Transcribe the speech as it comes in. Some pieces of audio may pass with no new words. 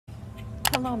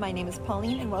Hello, my name is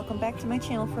Pauline and welcome back to my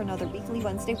channel for another weekly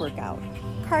Wednesday workout.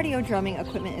 Cardio drumming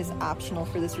equipment is optional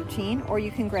for this routine, or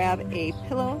you can grab a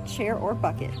pillow, chair, or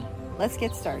bucket. Let's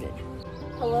get started.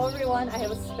 Hello everyone, I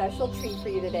have a special treat for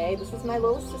you today. This is my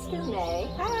little sister May.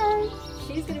 Hi!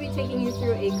 She's going to be taking you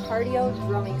through a cardio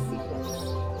drumming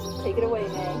sequence. Take it away,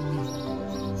 May.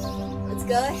 Let's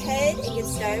go ahead and get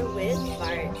started with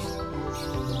march.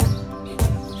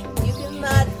 You can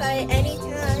modify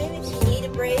anytime. If you need a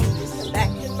break, just come back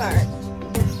to march.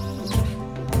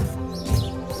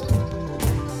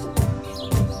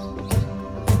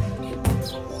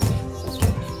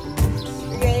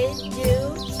 We're going to do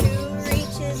 2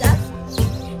 reaches up,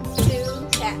 2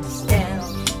 taps down.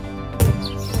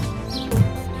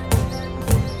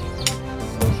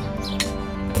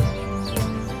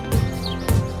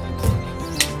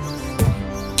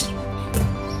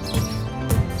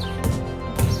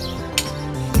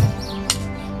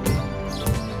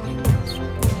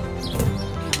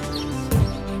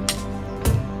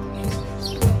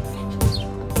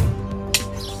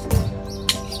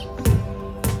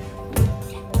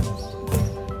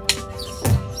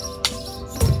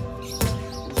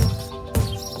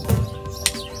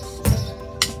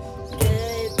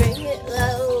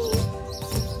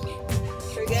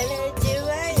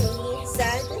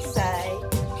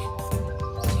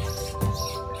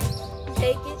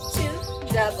 Take it to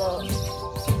double.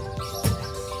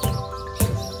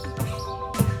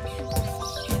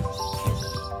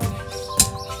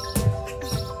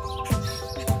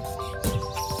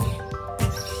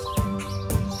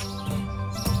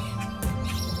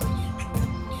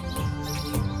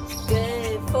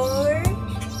 Good, forward,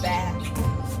 back.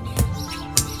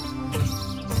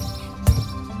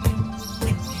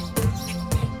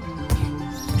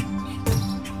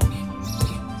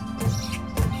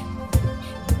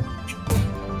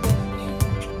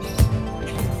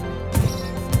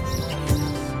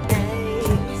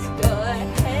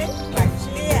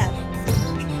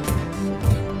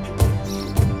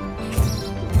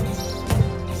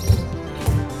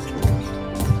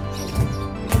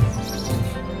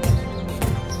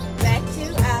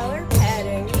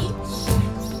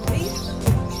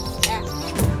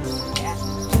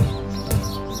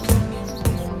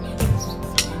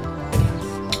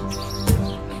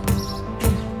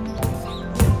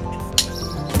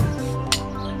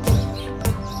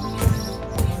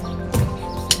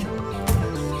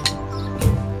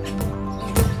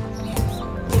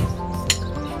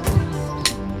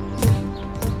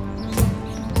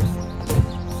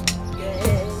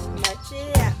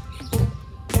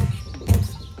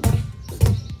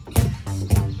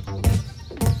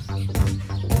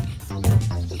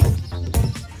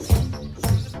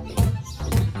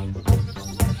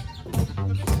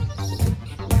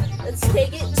 Let's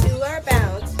take it to our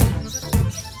bounce.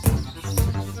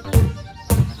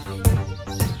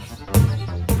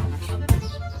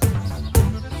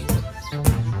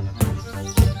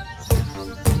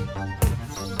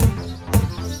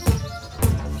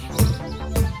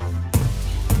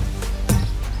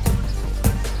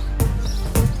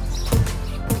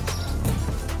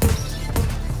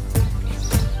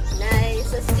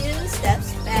 Nice, let's do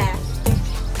steps back.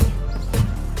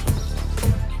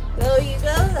 Go you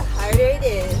go, the harder it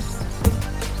is.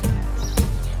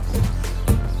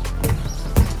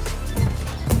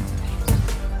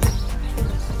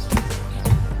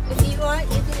 If you want,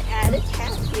 you can add a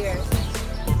tap here.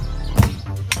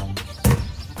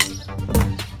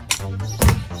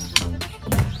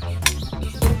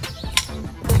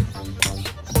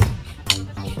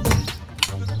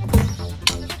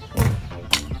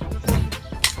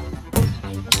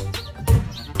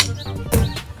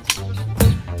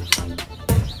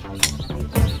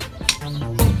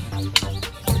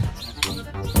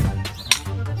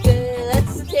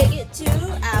 Take it to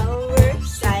our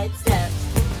side step.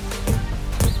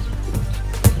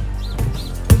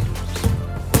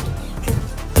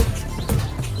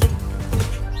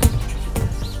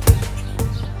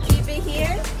 Keep it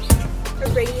here or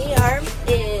bring the arm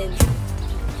in.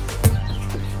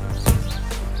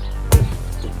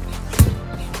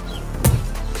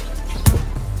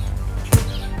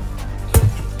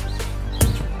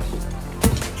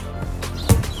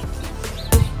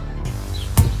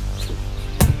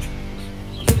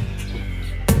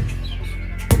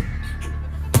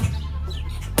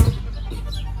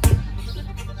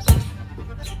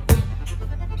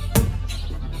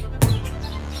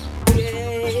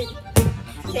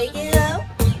 Take it up,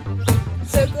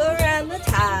 circle around the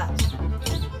top.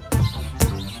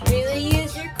 Really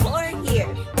use your core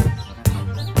here.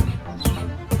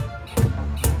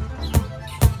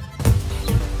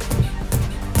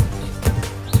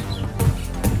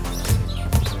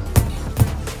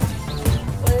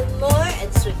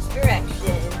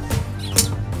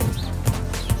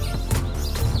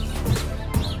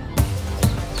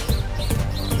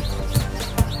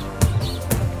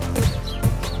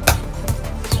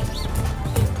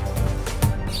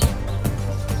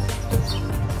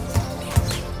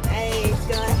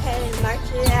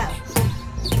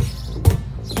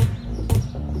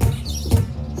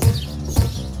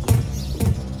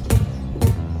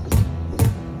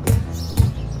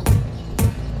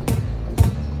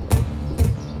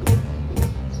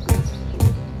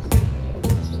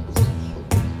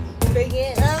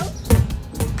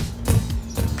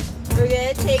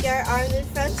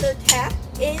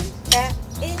 in, tap,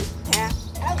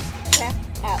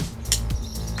 out.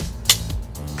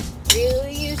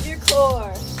 Really use your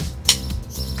core.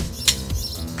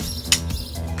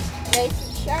 Nice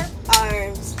and sharp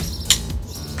arms.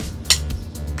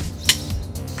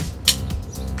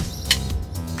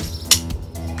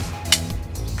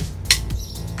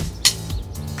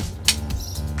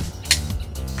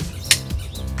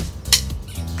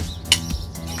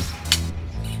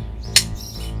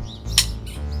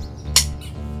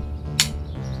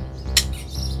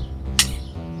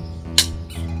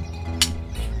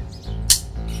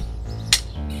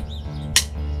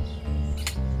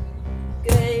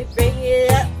 Good, bring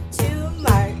it up to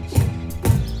march.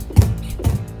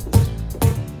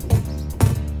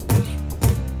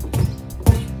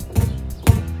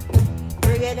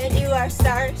 We're gonna do our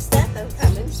star step. I'm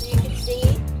coming so you can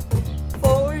see.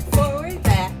 Forward, forward,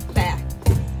 back, back.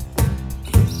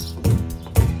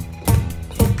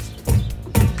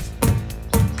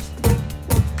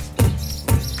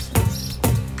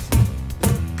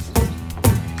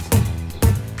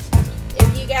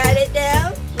 If you got it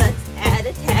down, let's add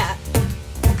a tap.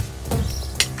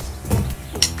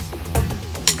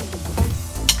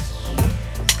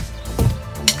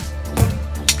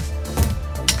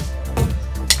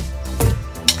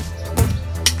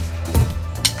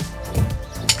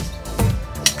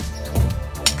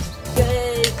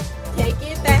 Good. Take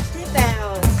it back to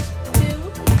bounce.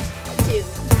 2, 2.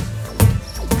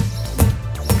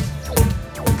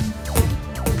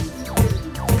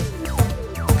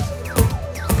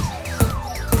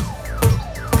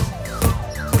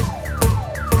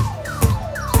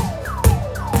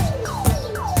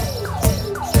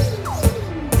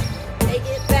 Take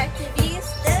it back to be a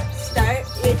step. Start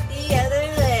with the other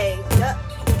leg. Up.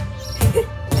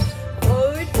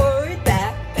 Forward, forward,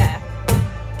 back, back.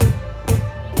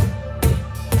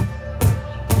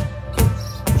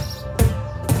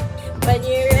 When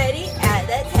you're ready, add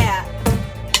a tap.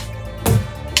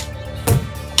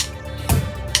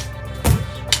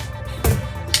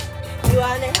 You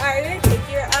want it harder? Take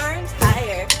your arms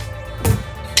higher.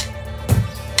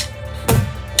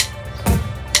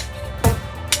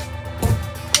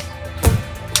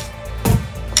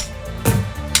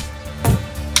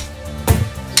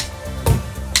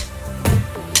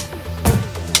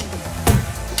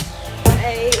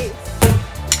 Nice.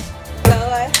 Go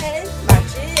ahead,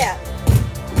 march it out.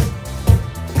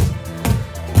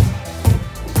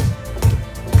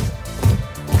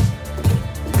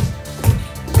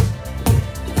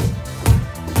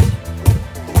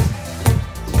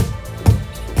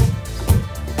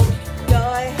 Go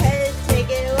ahead, take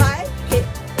it wide, hit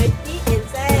with the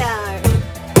inside arm.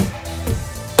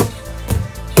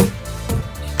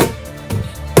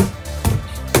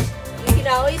 You can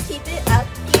always keep it up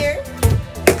here.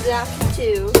 It's an option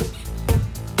too.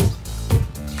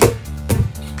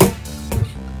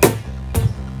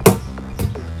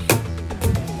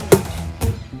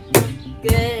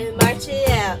 Good, march it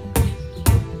out.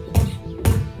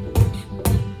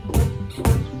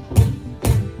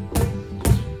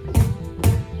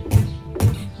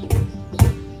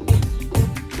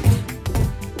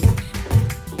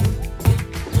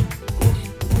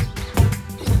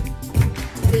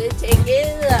 Good, take it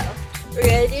low. We're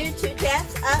gonna do 2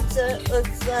 taps up so it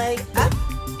looks like up,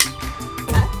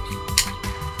 up,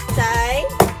 side,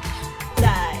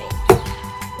 side.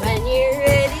 When you're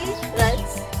ready,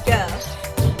 let's go.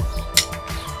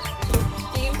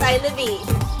 You can find the beat.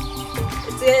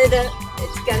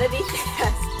 It's gonna be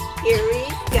fast. Here we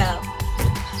go.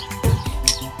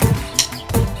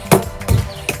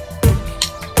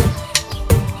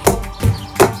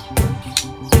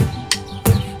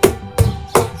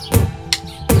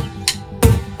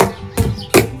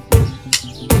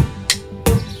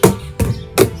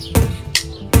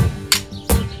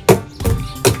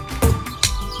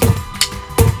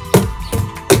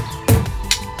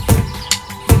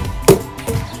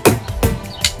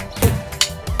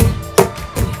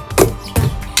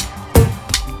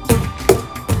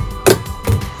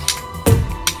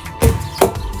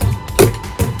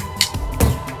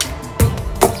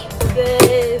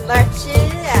 Good, march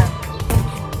it out.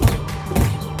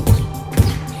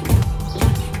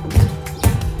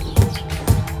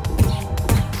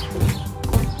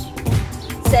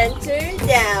 Center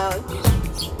down.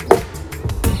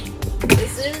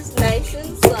 This is nice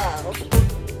and slow.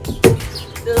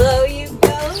 The lower you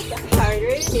go, the harder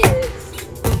it is.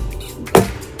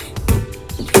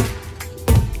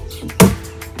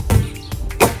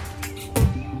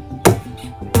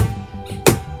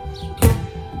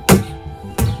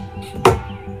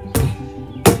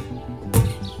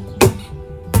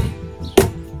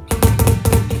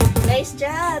 Nice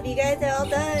job. You guys are all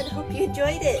done. Hope you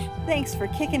enjoyed it. Thanks for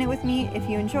kicking it with me. If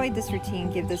you enjoyed this routine,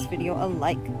 give this video a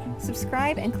like.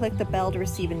 Subscribe and click the bell to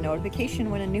receive a notification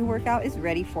when a new workout is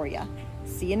ready for you.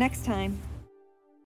 See you next time.